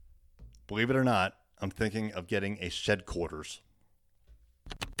believe it or not, I'm thinking of getting a shed quarters.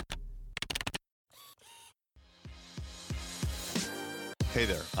 Hey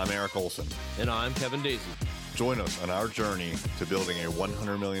there, I'm Eric Olson. And I'm Kevin Daisy. Join us on our journey to building a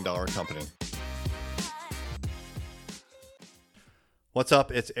 $100 million company. What's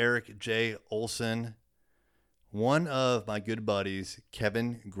up? It's Eric J. Olson. One of my good buddies,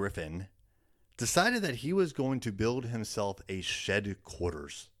 Kevin Griffin, decided that he was going to build himself a shed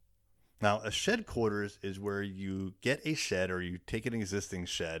quarters. Now, a shed quarters is where you get a shed or you take an existing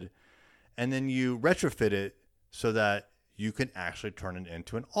shed and then you retrofit it so that you can actually turn it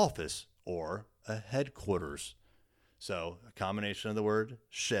into an office or a headquarters. So a combination of the word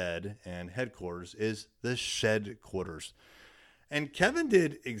shed and headquarters is the shed quarters. And Kevin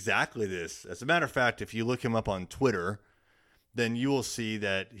did exactly this. As a matter of fact, if you look him up on Twitter, then you will see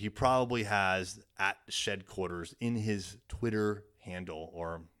that he probably has @ShedQuarters in his Twitter handle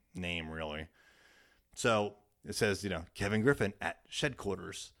or name, really. So it says, Kevin Griffin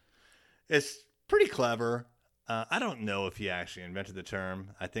 @ShedQuarters. It's pretty clever. I don't know if he actually invented the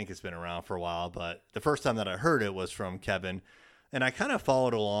term. I think it's been around for a while, but the first time that I heard it was from Kevin. And I kind of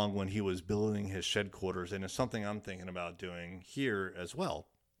followed along when he was building his shed quarters, and it's something I'm thinking about doing here as well.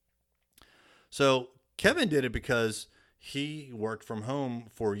 So Kevin did it because he worked from home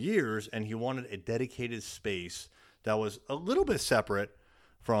for years, and he wanted a dedicated space that was a little bit separate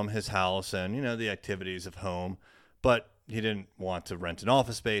from his house and, the activities of home, but he didn't want to rent an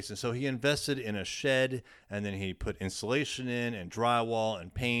office space. And so he invested in a shed, and then he put insulation in and drywall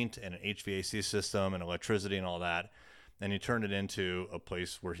and paint and an HVAC system and electricity and all that. And he turned it into a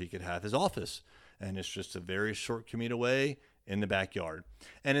place where he could have his office. And it's just a very short commute away in the backyard.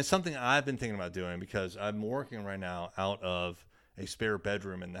 And it's something I've been thinking about doing because I'm working right now out of a spare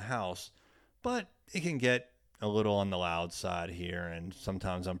bedroom in the house, but it can get a little on the loud side here. And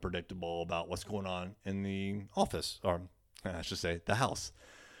sometimes unpredictable about what's going on in the office, or I should say the house.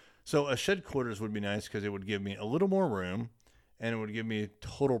 So a shed quarters would be nice because it would give me a little more room and it would give me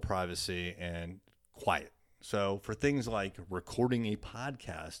total privacy and quiet. So for things like recording a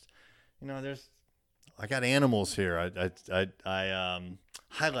podcast, I got animals here. I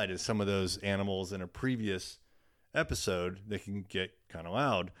highlighted some of those animals in a previous episode that can get kind of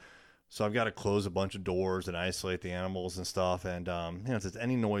loud. So I've got to close a bunch of doors and isolate the animals and stuff. And, if there's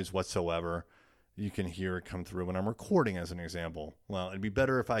any noise whatsoever, you can hear it come through when I'm recording, as an example. Well, it'd be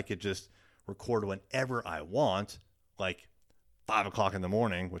better if I could just record whenever I want, like 5 o'clock in the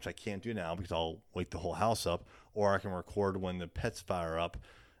morning, which I can't do now because I'll wake the whole house up, or I can record when the pets fire up,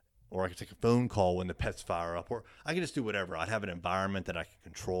 or I can take a phone call when the pets fire up, or I can just do whatever. I'd have an environment that I can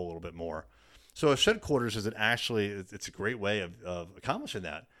control a little bit more. So a shed quarters it's a great way of accomplishing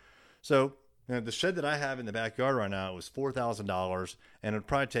that. So the shed that I have in the backyard right now was $4,000, and it'd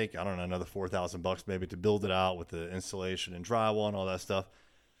probably take, another $4,000 maybe to build it out with the insulation and drywall and all that stuff.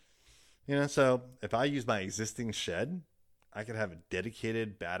 So if I use my existing shed, I could have a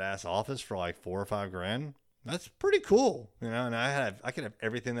dedicated badass office for like $4 or $5 grand. That's pretty cool, and I could have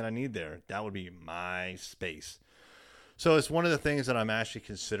everything that I need there. That would be my space. So it's one of the things that I'm actually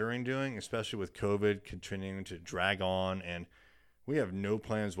considering doing, especially with COVID continuing to drag on, and we have no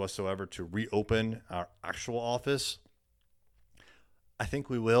plans whatsoever to reopen our actual office. I think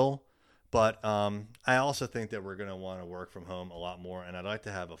we will. But I also think that we're going to want to work from home a lot more, and I'd like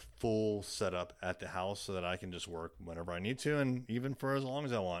to have a full setup at the house so that I can just work whenever I need to and even for as long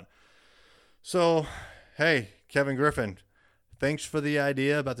as I want. So, hey, Kevin Griffin, thanks for the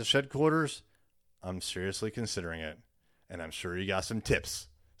idea about the shed quarters. I'm seriously considering it, and I'm sure you got some tips.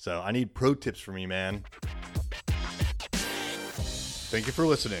 So I need pro tips from you, man. Thank you for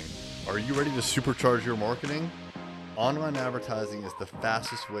listening. Are you ready to supercharge your marketing? Online advertising is the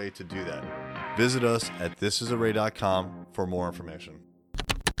fastest way to do that. Visit us at thisisarray.com for more information.